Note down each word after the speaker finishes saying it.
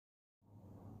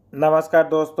नमस्कार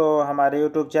दोस्तों, हमारे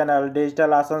YouTube चैनल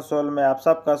डिजिटल आसनसोल में आप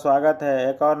सबका स्वागत है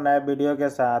एक और नए वीडियो के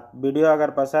साथ। वीडियो अगर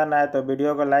पसंद आए तो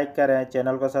वीडियो को लाइक करें,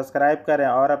 चैनल को सब्सक्राइब करें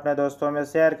और अपने दोस्तों में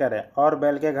शेयर करें और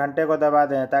बेल के घंटे को दबा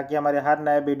दें ताकि हमारे हर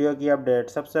नए वीडियो की अपडेट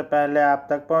सबसे पहले आप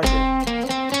तक पहुंचे।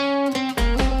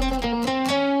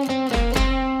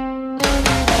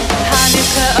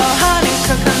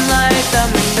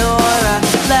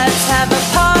 Let's have a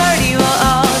party, we'll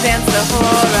all dance the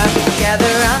hora.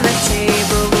 Gather round the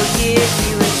table, we'll give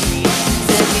you a treat.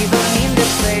 Said we will need to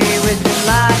play with the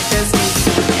life as we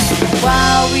see. And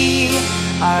while we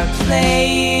are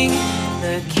playing,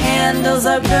 the candles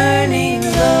are burning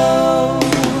low.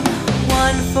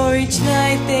 One for each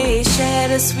night, they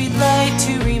shed a sweet light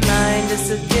to remind us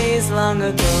of days long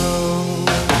ago.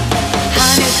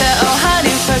 Hanukkah, oh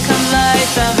Hanukkah, come light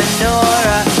the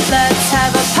menorah. Let's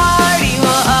have a party,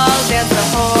 we'll all dance the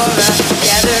hora.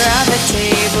 Gather round the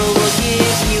table, we'll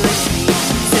give you a treat.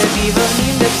 So we will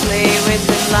need to play with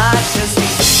the light as we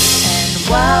see. And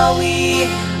while we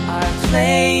are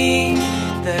playing,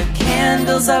 the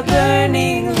candles are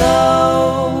burning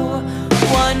low.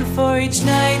 One for each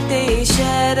night, they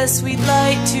shed a sweet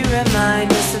light to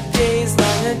remind us of days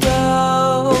long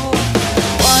ago.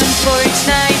 One for each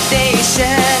night, they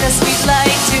shed a sweet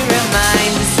light to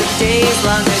remind us of days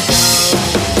long ago.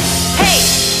 Hey!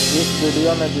 इस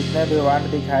video में जितने भी वांड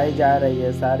दिखाई जा रही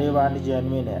है सारी वांड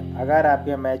genuine है। अगर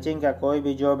आपके मैचिंग का कोई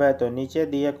भी जॉब है तो नीचे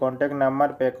दिए कॉन्टैक्ट नंबर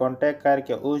पे कॉन्टैक्ट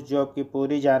करके उस जॉब की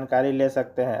पूरी जानकारी ले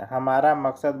सकते हैं। हमारा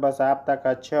मकसद बस आप तक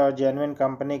अच्छे और जेन्युइन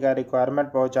कंपनी का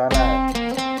रिक्वायरमेंट पहुंचाना है।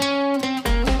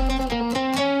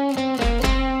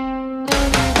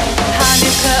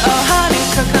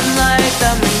 Come light the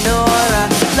menorah.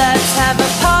 Let's have a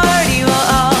party, we'll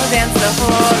all dance the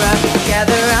hora.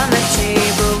 Gather round the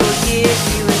table, we'll give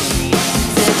you a treat.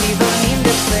 Said we will need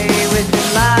to play with the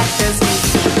light as we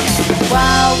see. And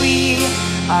while we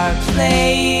are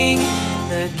playing,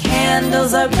 the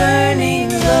candles are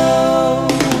burning low.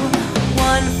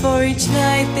 One for each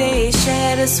night, they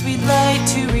shed a sweet light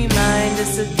to remind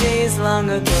us of days long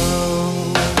ago.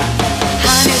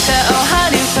 Hanukkah, oh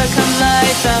Hanukkah, come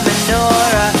light the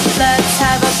menorah. Let's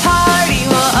have a party,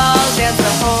 we'll all dance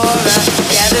the hora.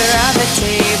 Gather round the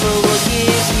table, we'll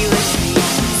give you a treat.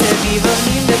 So we will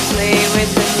need to play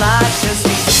with the light as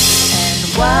we see. And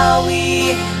while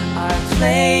we are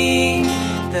playing,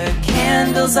 the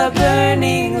candles are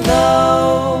burning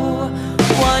low.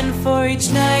 One for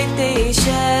each night, they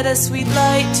shed a sweet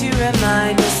light to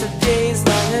remind us of days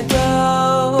long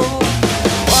ago.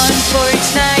 One for each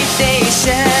night, they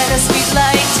shed a sweet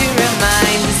light to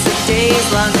remind us of days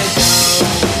long ago.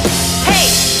 Hey!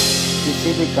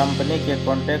 किसी भी company के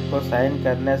contract को sign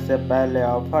करने से पहले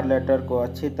offer letter को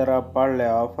अच्छी तरह पढ़ लें।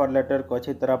 ऑफर लेटर को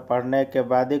अच्छी तरह पढ़ने के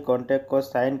बाद ही कॉन्ट्रैक्ट को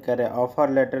साइन करें। ऑफर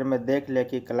लेटर में देख लें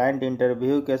कि क्लाइंट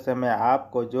इंटरव्यू के समय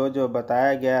आपको जो जो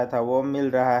बताया गया था वो मिल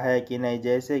रहा है कि नहीं,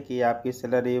 जैसे कि आपकी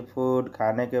सैलरी, फूड,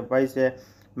 खाने के पैसे,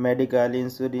 मेडिकल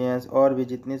इंश्योरेंस और भी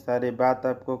जितनी सारी बात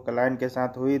आपको क्लाइंट के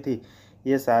साथ हुई थी,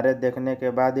 ये सारे देखने के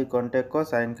बाद ही कॉन्ट्रैक्ट को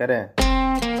साइन करें।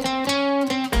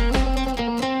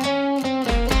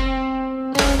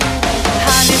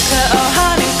 Hanukkah, oh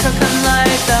Hanukkah, come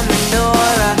light the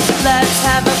menorah. Let's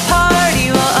have a party,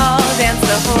 we'll all dance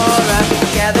the hora.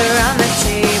 Gather round the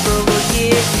table, we'll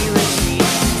give you a treat.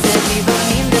 Said we will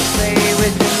need to play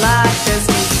with the light as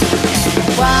we see.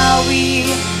 And while we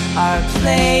are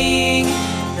playing,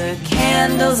 the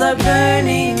candles are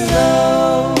burning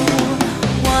low.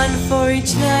 One for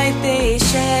each night, they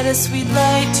shed a sweet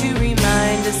light to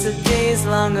remind us of days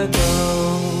long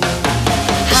ago.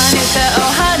 Hanukkah,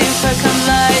 oh Hanukkah, come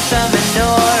light the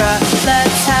menorah.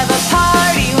 Let's have a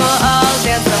party, we'll all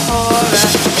dance the hora.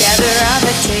 Gather round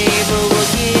the table, we'll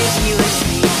give you a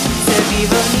treat. So we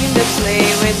will need to play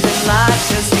with the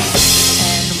light as we see.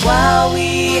 And while we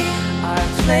are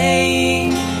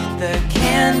playing, the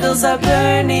candles are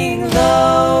burning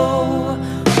low.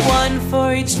 One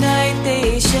for each night,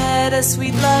 they shed a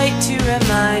sweet light to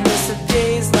remind us of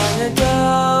days long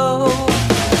ago.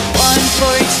 One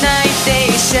for each night, they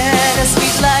shed a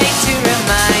sweet light to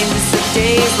remind us of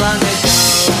days long ago.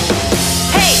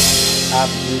 Hey! आप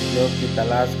जिस job की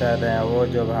तलाश कर रहे हैं वो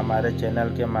job हमारे channel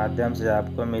के माध्यम से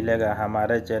आपको मिलेगा।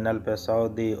 हमारे चैनल पे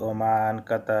Saudi, Oman,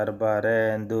 Qatar,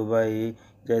 Bahrain, Dubai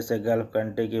जैसे गल्फ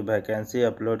कंट्री की वैकेंसी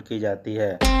अपलोड की जाती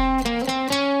है।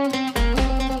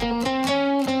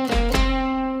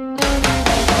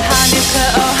 Hanukkah,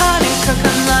 oh Hanukkah,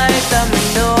 come light the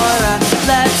menorah.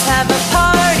 Let's have a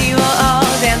party, we'll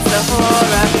all dance the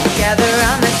hora. Gather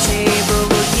round the table,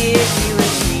 we'll give you a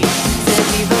treat. Said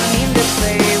we will need to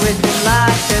play with the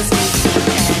light as we see.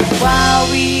 And while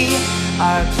we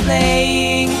are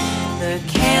playing, the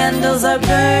candles are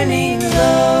burning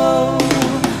low.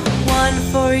 One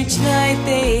for each night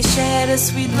they shed a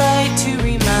sweet light to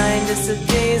remind us of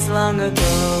days long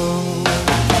ago.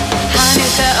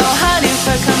 Hanukkah, oh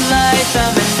Hanukkah, come light the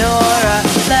menorah.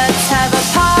 Let's have a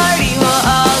party, we'll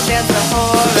all dance the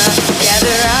hora.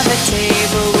 Gather around the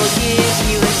table, we'll give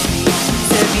you a treat.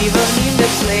 Sevivo need to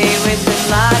play with and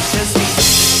lots of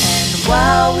sweets. And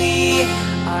while we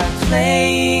are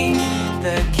playing,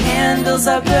 the candles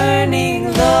are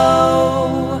burning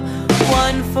low.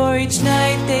 One for each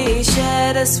night they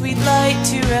shed a sweet light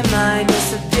to remind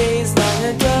us of days long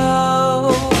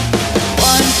ago.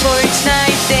 One for each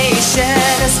night they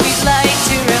shed a sweet light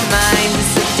to remind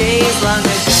us of days long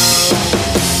ago.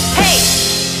 Hey!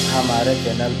 हमारे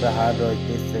channel पर हर रोज़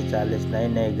 30 से 40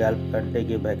 नई gulf country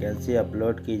की vacancy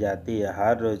upload की जाती है।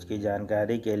 हर रोज़ की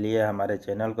जानकारी के लिए हमारे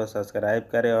चैनल को सब्सक्राइब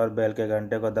करें और बेल के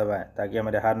घंटे को दबाएं ताकि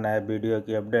हमारे हर नए वीडियो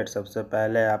की अपडेट सबसे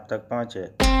पहले आप तक पहुंचे।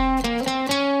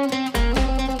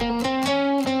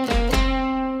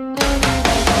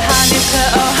 Hanukkah,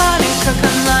 oh Hanukkah,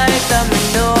 come light the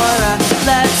menorah.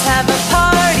 Let's have a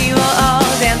party, we'll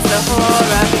all dance the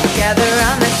hora. Gather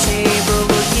around the table,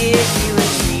 we'll give you a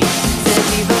treat. Said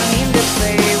people need to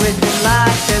play with and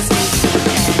like us.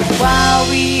 And while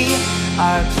we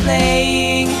are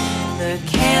playing, the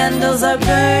candles are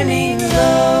burning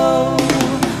low.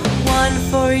 One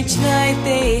for each night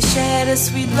they shed a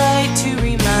sweet light to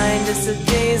remind us of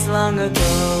days long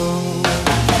ago.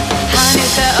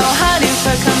 Hanukkah, oh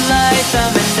Hanukkah, come light the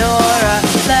menorah.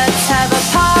 Let's have a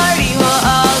party, we'll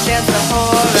all dance the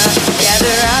hora.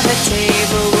 Gather around the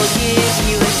table, we'll give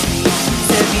you a treat.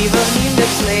 Sevivo need to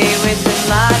play with and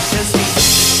lots of sweets.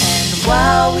 And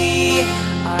while we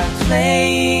are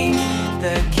playing,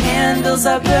 the candles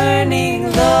are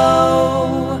burning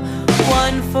low.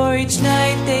 One for each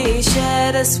night they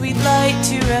shed a sweet light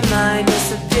to remind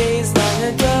us of